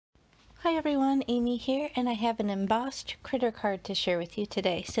Hi everyone, Amy here, and I have an embossed critter card to share with you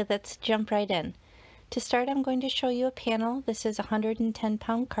today, so let's jump right in. To start, I'm going to show you a panel. This is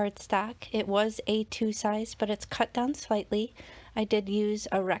 110-pound cardstock. It was A2 size, but it's cut down slightly. I did use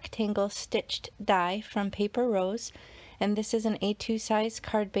a rectangle stitched die from Paper Rose, and this is an A2 size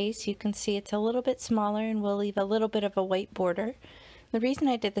card base. You can see it's a little bit smaller and will leave a little bit of a white border. The reason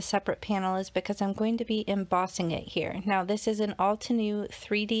I did the separate panel is because I'm going to be embossing it here. Now this is an altenew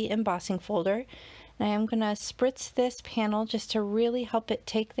 3D embossing folder, and I am going to spritz this panel just to really help it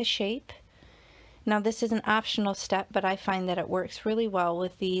take the shape. Now this is an optional step, but I find that it works really well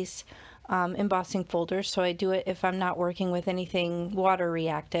with these embossing folders, so I do it if I'm not working with anything water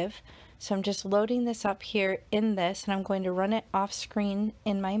reactive. So I'm just loading this up here in this, and I'm going to run it off screen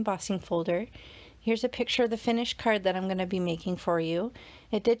in my embossing folder. Here's a picture of the finished card that I'm going to be making for you.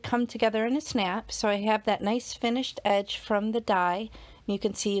 It did come together in a snap, so I have that nice finished edge from the die. You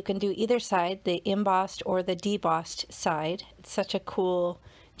can see you can do either side, the embossed or the debossed side. It's such a cool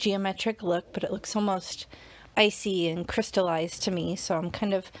geometric look, but it looks almost icy and crystallized to me, so I'm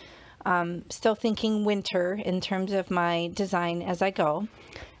kind of still thinking winter in terms of my design as I go.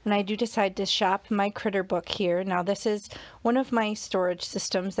 And I do decide to shop my critter book here. Now this is one of my storage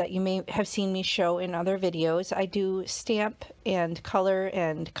systems that you may have seen me show in other videos. I do stamp and color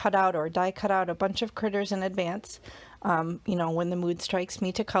and cut out or die cut out a bunch of critters in advance. You know, when the mood strikes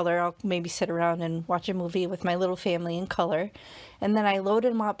me to color, I'll maybe sit around and watch a movie with my little family and color. And then I load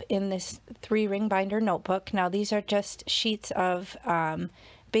them up in this 3-ring binder notebook. Now these are just sheets of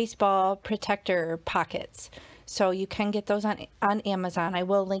baseball protector pockets. So you can get those on Amazon. I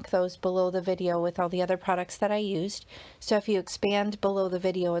will link those below the video with all the other products that I used. So if you expand below the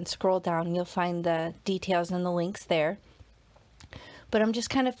video and scroll down, you'll find the details and the links there. But I'm just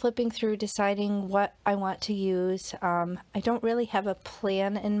kind of flipping through, deciding what I want to use. I don't really have a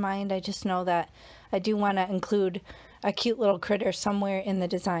plan in mind. I just know that I do want to include a cute little critter somewhere in the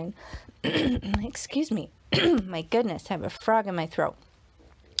design. Excuse me. My goodness, I have a frog in my throat.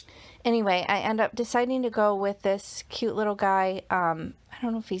 Anyway, I end up deciding to go with this cute little guy. I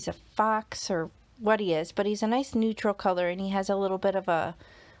don't know if he's a fox or what he is, but he's a nice neutral color, and he has a little bit of a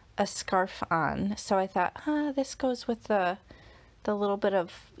scarf on. So I thought, this goes with the little bit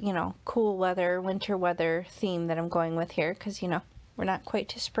of, you know, cool weather, winter weather theme that I'm going with here, because, you know, we're not quite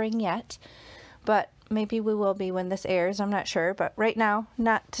to spring yet. But maybe we will be when this airs, I'm not sure, but right now,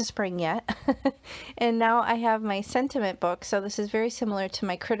 not to spring yet. And now I have my sentiment book, so this is very similar to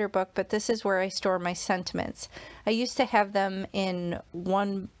my critter book, but this is where I store my sentiments. I used to have them in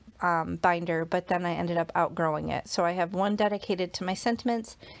one binder, but then I ended up outgrowing it. So I have one dedicated to my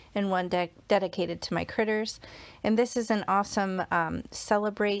sentiments and one dedicated to my critters. And this is an awesome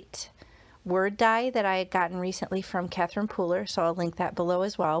Celebrate word die that I had gotten recently from Catherine Pooler, so I'll link that below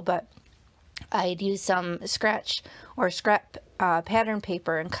as well. But I'd use some scratch or scrap pattern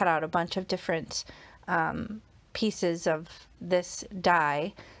paper and cut out a bunch of different pieces of this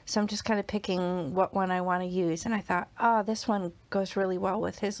die. So I'm just kind of picking what one I want to use, and I thought, this one goes really well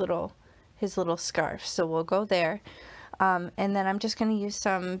with his little scarf, so we'll go there. And then I'm just going to use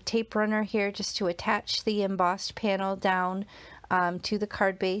some tape runner here just to attach the embossed panel down to the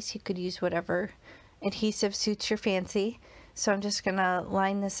card base. You could use whatever adhesive suits your fancy. So I'm just going to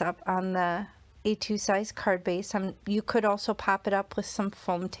line this up on the A2 size card base. You could also pop it up with some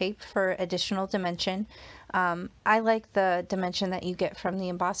foam tape for additional dimension. I like the dimension that you get from the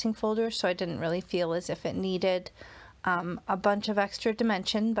embossing folder, so I didn't really feel as if it needed a bunch of extra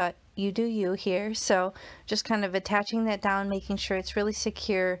dimension, but you do you here. So just kind of attaching that down, making sure it's really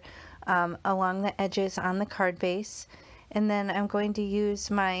secure along the edges on the card base. And then I'm going to use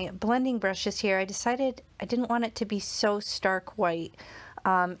my blending brushes here. I decided I didn't want it to be so stark white.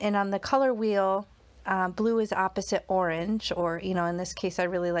 And on the color wheel, blue is opposite orange, or, you know, in this case, I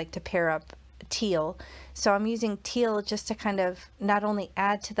really like to pair up teal. So I'm using teal just to kind of not only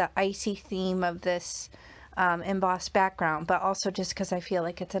add to the icy theme of this embossed background, but also just because I feel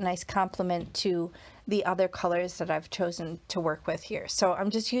like it's a nice complement to the other colors that I've chosen to work with here. So I'm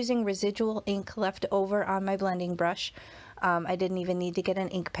just using residual ink left over on my blending brush. I didn't even need to get an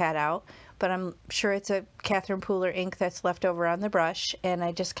ink pad out, but I'm sure it's a Catherine Pooler ink that's left over on the brush, and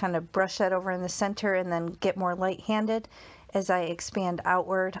I just kind of brush that over in the center and then get more light-handed as I expand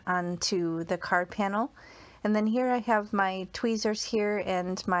outward onto the card panel. And then here I have my tweezers here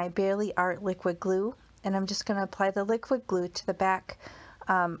and my Barely Art liquid glue, and I'm just going to apply the liquid glue to the back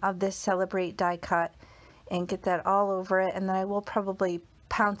of this Celebrate die cut and get that all over it, and then I will probably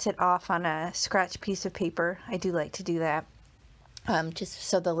pounce it off on a scratch piece of paper. I do like to do that. Just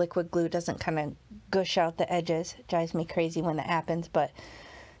so the liquid glue doesn't kind of gush out the edges. It drives me crazy when that happens, but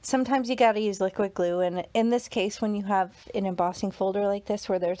Sometimes you got to use liquid glue, and in this case, when you have an embossing folder like this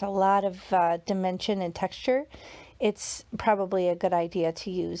where there's a lot of dimension and texture, it's probably a good idea to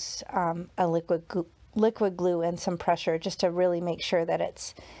use a liquid glue and some pressure just to really make sure that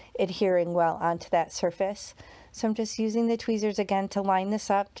it's adhering well onto that surface. So I'm just using the tweezers again to line this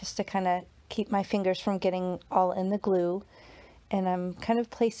up, just to kind of keep my fingers from getting all in the glue. And I'm kind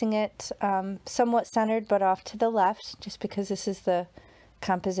of placing it somewhat centered but off to the left, just because this is the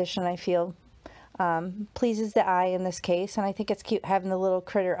composition I feel pleases the eye in this case, and I think it's cute having the little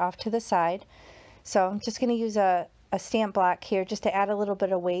critter off to the side. So I'm just going to use a stamp block here just to add a little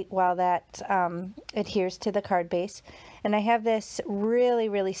bit of weight while that adheres to the card base. And I have this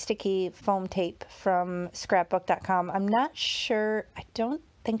really sticky foam tape from scrapbook.com. I'm not sure, I don't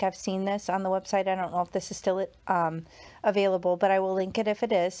think I've seen this on the website. I don't know if this is still available, but I will link it if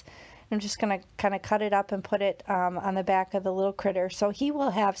it is. I'm just going to kind of cut it up and put it on the back of the little critter. So he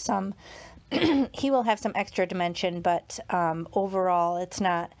will have some he will have some extra dimension, but overall it's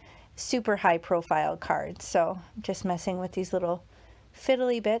not super high profile card. So I'm just messing with these little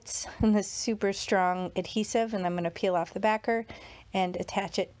fiddly bits and this super strong adhesive, and I'm going to peel off the backer and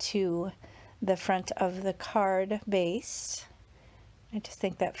attach it to the front of the card base. I just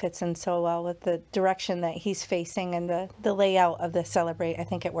think that fits in so well with the direction that he's facing and the layout of the Celebrate. I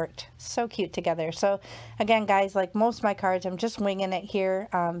think it worked so cute together. So again, guys, like most of my cards, I'm just winging it here,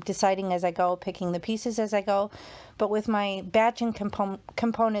 deciding as I go, picking the pieces as I go. But with my batching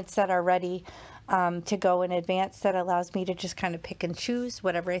components that are ready to go in advance, that allows me to just kind of pick and choose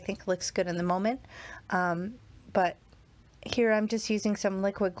whatever I think looks good in the moment. But here I'm just using some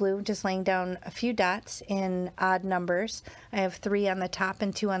liquid glue, just laying down a few dots in odd numbers. I have 3 on the top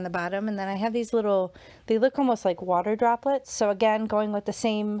and 2 on the bottom, and then I have these little, they look almost like water droplets. So again, going with the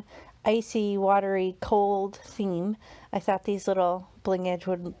same icy, watery, cold theme, I thought these little blingage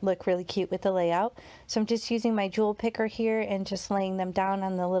would look really cute with the layout. So I'm just using my jewel picker here and just laying them down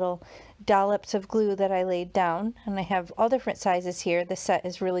on the little dollops of glue that I laid down. And I have all different sizes here. The set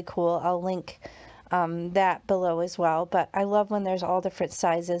is really cool. I'll link that below as well, but I love when there's all different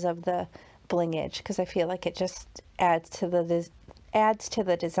sizes of the blingage, because I feel like it just adds to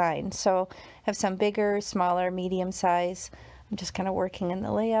the design. So I have some bigger, smaller, medium size. I'm just kind of working in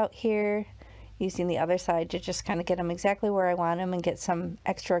the layout here, using the other side to just kind of get them exactly where I want them and get some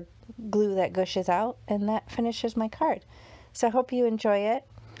extra glue that gushes out, and that finishes my card. So I hope you enjoy it.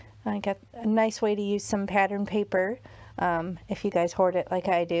 I got a nice way to use some pattern paper. If you guys hoard it like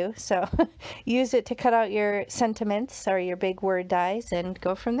I do. So use it to cut out your sentiments or your big word dies and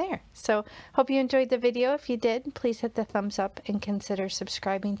go from there. So hope you enjoyed the video. If you did, please hit the thumbs up and consider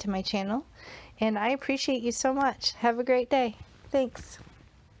subscribing to my channel. And I appreciate you so much. Have a great day. Thanks.